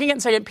we've been looking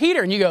at in 2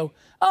 Peter, and you go,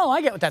 oh,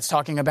 I get what that's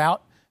talking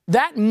about.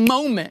 That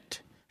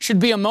moment should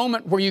be a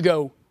moment where you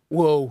go,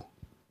 whoa.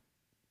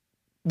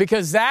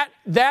 Because that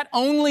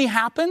only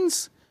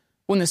happens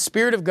when the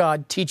Spirit of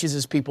God teaches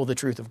His people the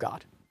truth of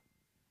God.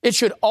 It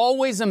should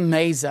always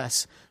amaze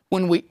us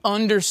when we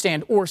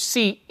understand or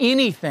see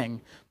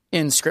anything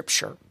in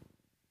Scripture.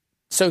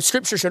 So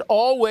Scripture should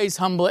always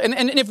humble. And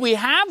if we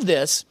have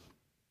this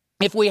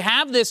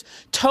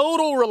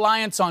total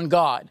reliance on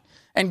God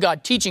and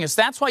God teaching us,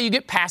 that's why you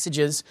get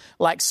passages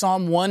like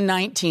Psalm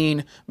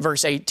 119,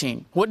 verse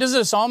 18. What does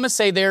the psalmist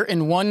say there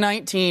in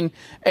 119,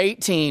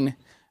 18?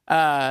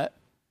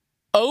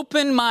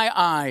 Open my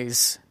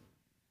eyes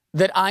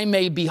that I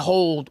may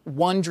behold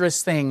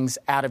wondrous things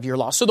out of your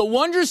law. So the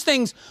wondrous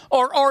things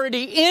are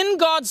already in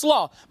God's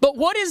law. But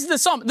what is the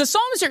psalm? The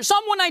psalmist here,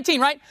 Psalm 119,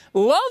 right?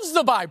 Loves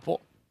the Bible.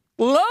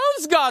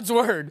 Loves God's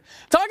word.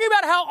 Talking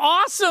about how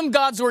awesome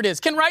God's word is.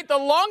 Can write the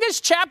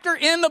longest chapter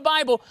in the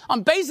Bible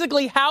on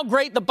basically how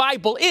great the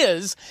Bible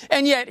is.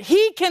 And yet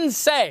he can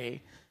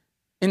say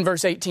in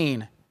verse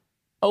 18,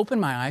 open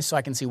my eyes so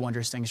I can see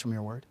wondrous things from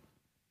your word.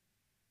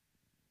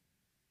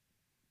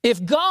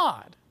 If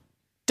God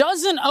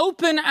doesn't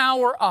open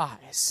our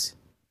eyes,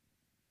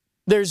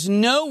 there's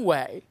no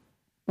way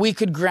we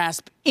could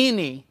grasp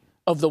any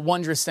of the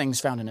wondrous things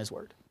found in His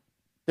Word.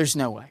 There's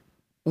no way.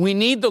 We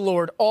need the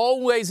Lord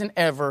always and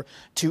ever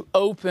to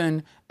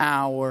open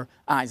our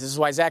eyes. This is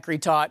why Zachary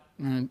taught,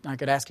 and I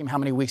could ask him how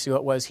many weeks ago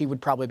it was. He would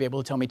probably be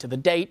able to tell me to the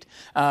date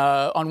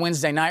on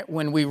Wednesday night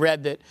when we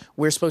read that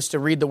we're supposed to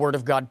read the Word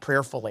of God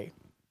prayerfully.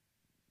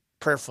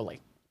 Prayerfully.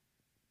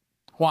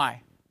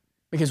 Why?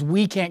 Because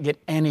we can't get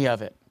any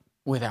of it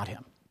without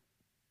Him.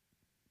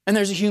 And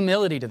there's a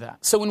humility to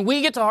that. So when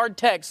we get to hard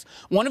texts,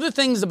 one of the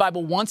things the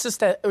Bible wants us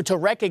to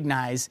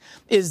recognize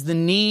is the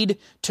need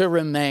to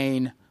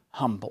remain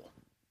humble.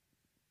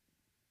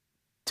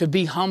 To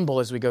be humble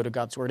as we go to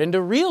God's Word and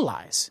to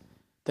realize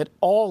that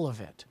all of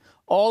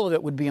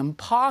it would be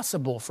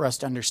impossible for us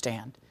to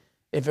understand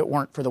if it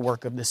weren't for the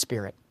work of the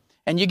Spirit.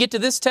 And you get to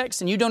this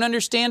text and you don't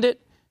understand it,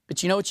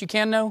 but you know what you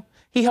can know?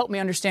 He helped me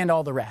understand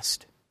all the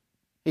rest.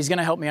 He's going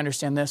to help me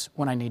understand this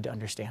when I need to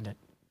understand it.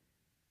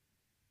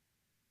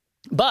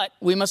 But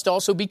we must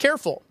also be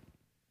careful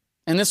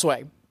in this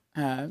way.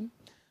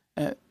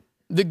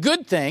 The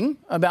good thing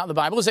about the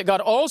Bible is that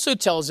God also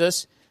tells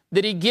us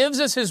that He gives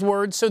us His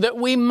Word so that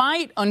we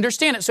might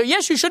understand it. So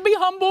yes, you should be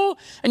humble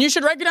and you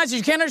should recognize that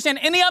you can't understand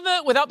any of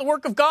it without the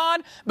work of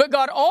God. But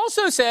God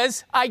also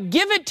says, I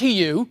give it to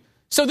you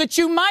so that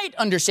you might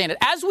understand it.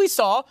 As we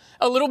saw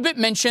a little bit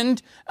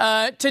mentioned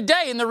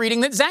today in the reading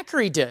that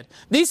Zachary did.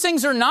 These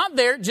things are not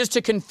there just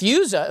to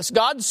confuse us.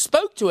 God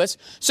spoke to us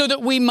so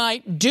that we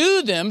might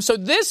do them. So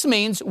this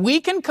means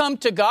we can come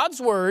to God's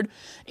Word,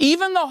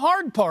 even the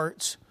hard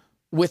parts,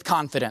 with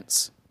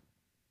confidence.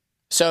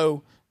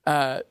 So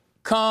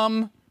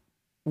come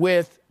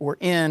with or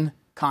in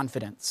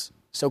confidence.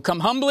 So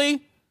come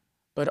humbly,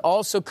 but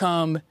also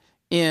come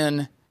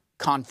in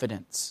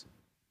confidence.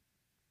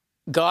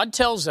 God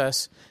tells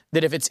us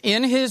that if it's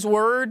in His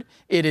Word,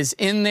 it is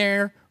in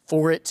there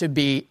for it to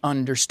be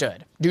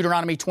understood.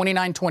 Deuteronomy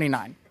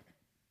 29:29.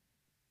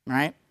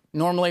 Right?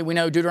 Normally we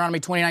know Deuteronomy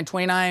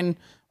 29:29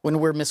 when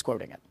we're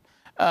misquoting it.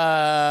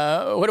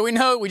 What do we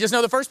know? We just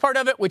know the first part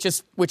of it, which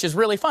is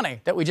really funny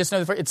that we just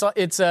know the first.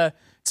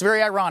 It's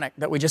very ironic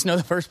that we just know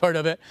the first part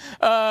of it.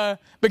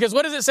 Because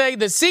what does it say?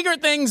 The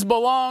secret things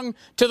belong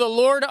to the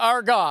Lord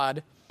our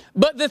God,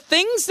 but the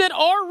things that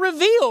are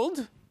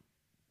revealed,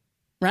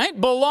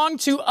 right, belong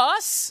to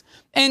us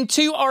and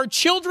to our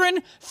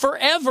children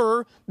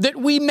forever, that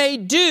we may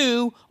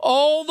do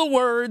all the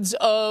words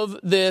of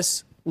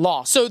this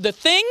law. So the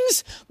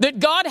things that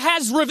God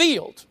has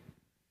revealed,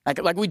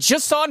 like we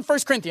just saw in 1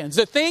 Corinthians,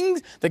 the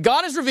things that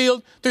God has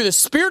revealed through the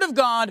Spirit of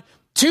God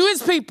to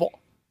His people,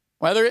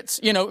 whether it's,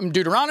 in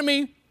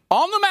Deuteronomy,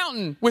 on the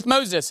mountain with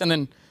Moses, and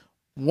then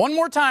one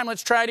more time,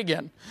 let's try it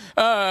again.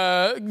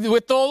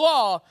 With the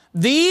law,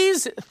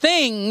 these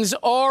things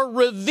are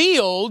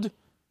revealed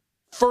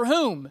for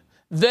whom?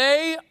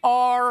 They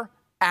are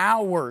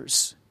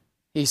ours,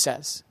 he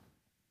says.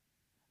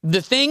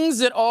 The things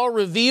that are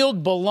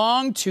revealed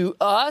belong to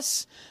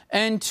us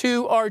and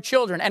to our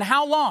children. And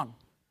how long?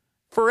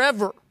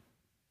 Forever.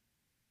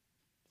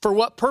 For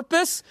what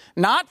purpose?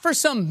 Not for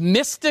some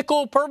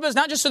mystical purpose,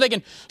 not just so they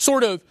can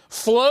sort of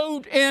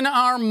float in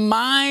our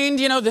mind,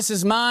 this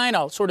is mine.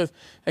 I'll sort of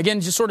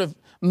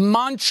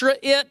mantra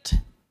it.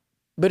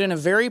 But in a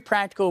very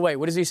practical way.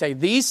 What does he say?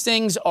 These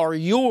things are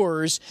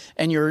yours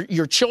and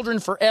your children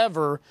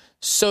forever,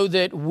 so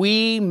that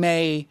we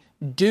may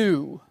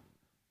do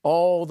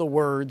all the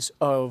words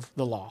of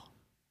the law.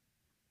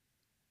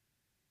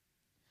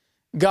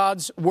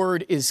 God's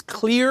word is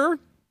clear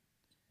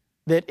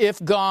that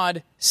if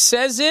God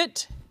says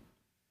it,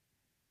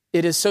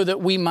 it is so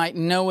that we might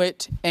know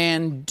it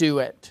and do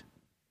it.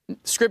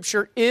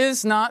 Scripture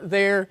is not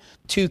there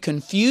to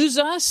confuse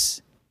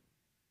us.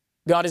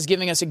 God is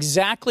giving us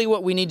exactly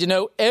what we need to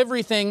know,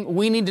 everything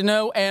we need to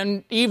know,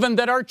 and even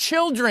that our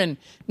children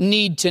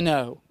need to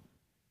know.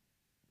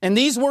 And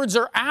these words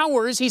are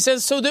ours, he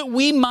says, so that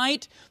we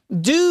might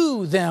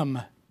do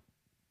them.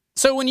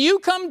 So when you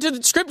come to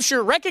the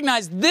Scripture,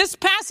 recognize this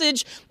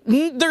passage,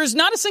 there's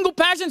not a single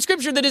passage in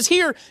Scripture that is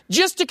here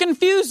just to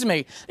confuse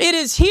me. It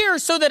is here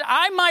so that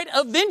I might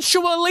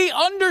eventually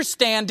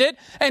understand it,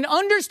 and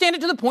understand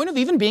it to the point of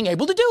even being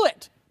able to do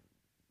it.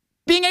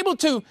 Being able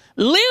to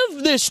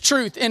live this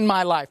truth in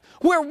my life,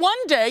 where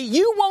one day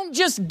you won't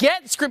just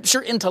get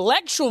Scripture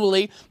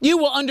intellectually, you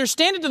will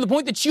understand it to the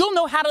point that you'll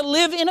know how to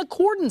live in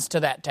accordance to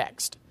that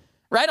text.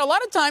 Right? A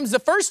lot of times the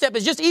first step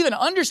is just even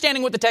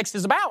understanding what the text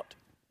is about.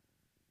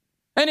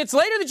 And it's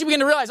later that you begin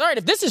to realize, all right,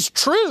 if this is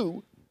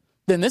true,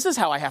 then this is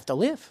how I have to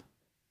live.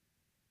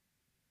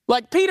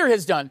 Like Peter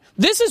has done.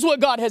 This is what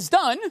God has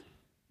done.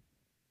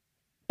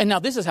 And now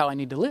this is how I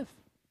need to live.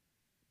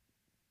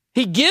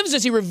 He gives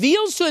us, he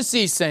reveals to us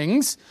these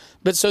things,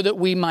 but so that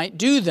we might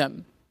do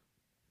them.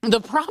 The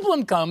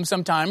problem comes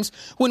sometimes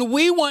when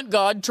we want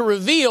God to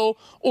reveal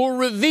or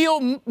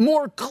reveal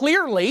more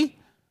clearly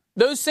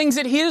those things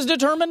that he has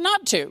determined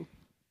not to.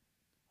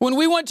 When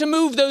we want to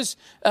move those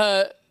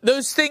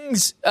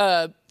things,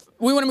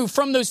 we want to move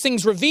from those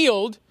things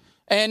revealed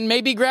and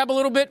maybe grab a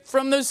little bit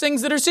from those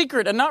things that are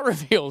secret and not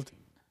revealed.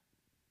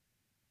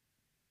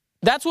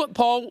 That's what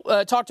Paul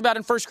talked about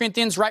in 1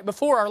 Corinthians right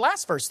before our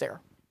last verse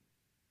there.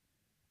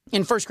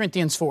 In 1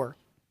 Corinthians 4.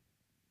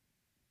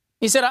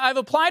 He said, I've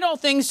applied all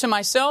things to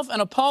myself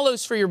and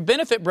Apollos for your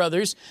benefit,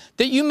 brothers,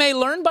 that you may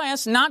learn by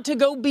us not to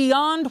go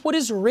beyond what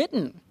is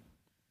written,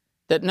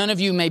 that none of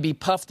you may be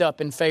puffed up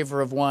in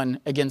favor of one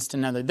against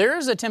another. There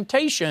is a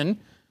temptation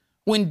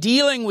when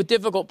dealing with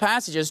difficult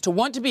passages to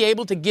want to be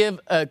able to give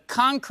a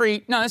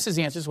concrete, no, this is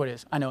the answer, this is what it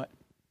is, I know it.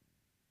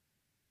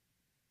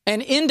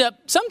 And end up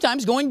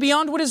sometimes going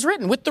beyond what is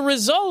written, with the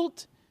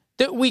result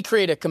that we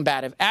create a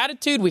combative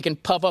attitude. We can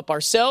puff up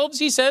ourselves,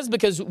 he says,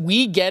 because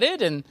we get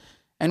it, and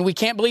we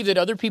can't believe that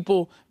other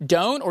people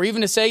don't, or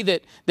even to say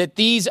that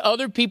these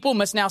other people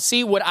must now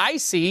see what I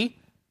see,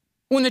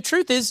 when the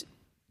truth is,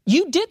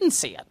 you didn't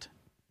see it.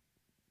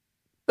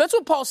 That's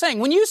what Paul's saying.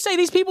 When you say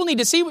these people need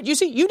to see what you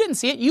see, you didn't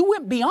see it. You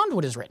went beyond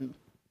what is written.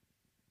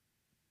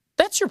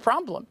 That's your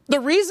problem. The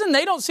reason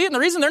they don't see it and the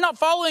reason they're not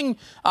following,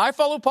 I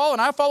follow Paul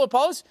and I follow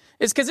Apollos,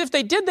 is because if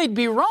they did, they'd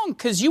be wrong,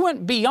 because you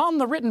went beyond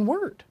the written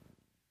word.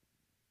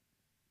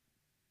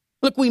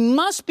 Look, we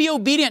must be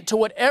obedient to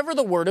whatever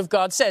the Word of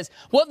God says.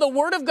 What the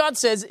Word of God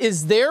says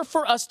is there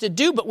for us to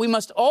do, but we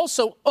must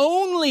also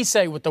only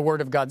say what the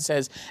Word of God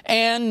says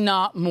and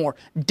not more.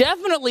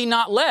 Definitely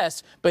not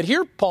less, but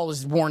here Paul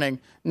is warning,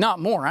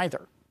 not more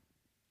either.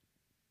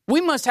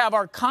 We must have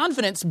our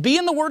confidence be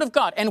in the Word of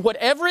God, and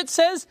whatever it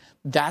says,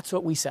 that's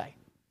what we say.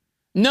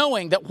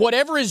 Knowing that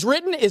whatever is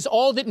written is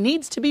all that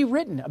needs to be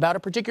written about a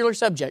particular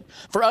subject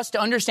for us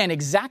to understand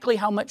exactly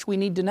how much we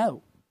need to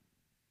know.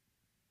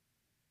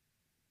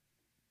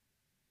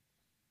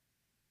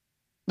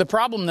 The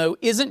problem, though,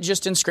 isn't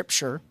just in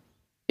Scripture,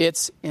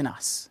 it's in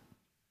us.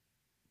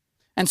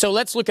 And so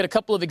let's look at a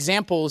couple of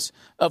examples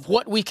of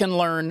what we can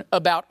learn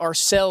about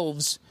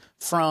ourselves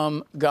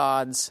from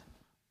God's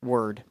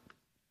Word.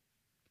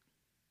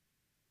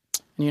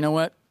 And you know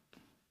what?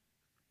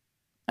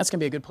 That's going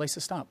to be a good place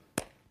to stop.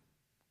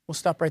 We'll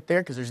stop right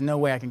there because there's no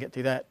way I can get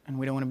through that, and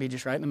we don't want to be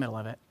just right in the middle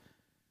of it.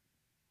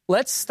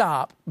 Let's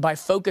stop by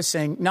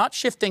focusing, not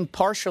shifting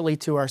partially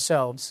to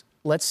ourselves.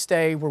 Let's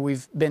stay where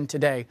we've been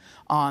today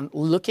on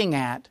looking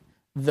at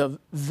the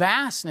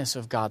vastness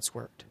of God's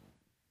Word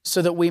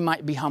so that we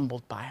might be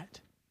humbled by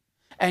it.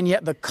 And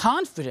yet the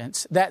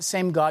confidence that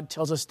same God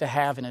tells us to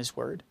have in His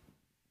Word.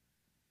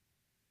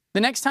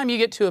 The next time you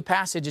get to a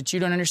passage that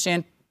you don't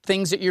understand,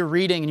 things that you're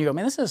reading and you go,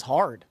 man, this is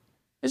hard.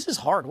 This is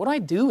hard. What do I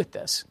do with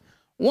this?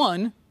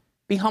 One,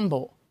 be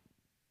humble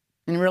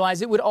and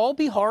realize it would all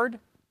be hard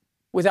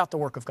without the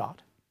work of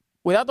God.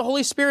 Without the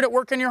Holy Spirit at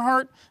work in your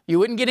heart, you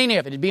wouldn't get any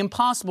of it. It'd be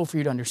impossible for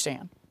you to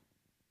understand.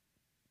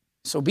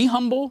 So be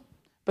humble,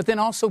 but then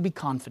also be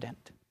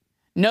confident.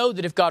 Know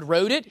that if God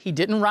wrote it, He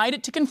didn't write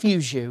it to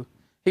confuse you.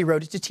 He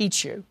wrote it to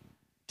teach you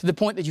to the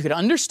point that you could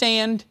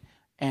understand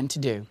and to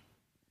do.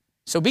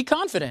 So be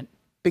confident.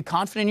 Be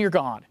confident in your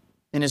God,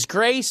 in His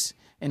grace,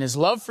 in His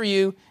love for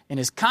you, in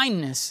His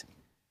kindness,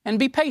 and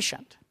be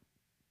patient.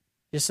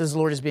 Just as the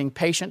Lord is being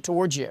patient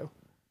towards you,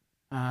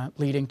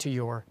 leading to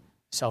your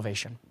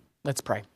salvation. Let's pray.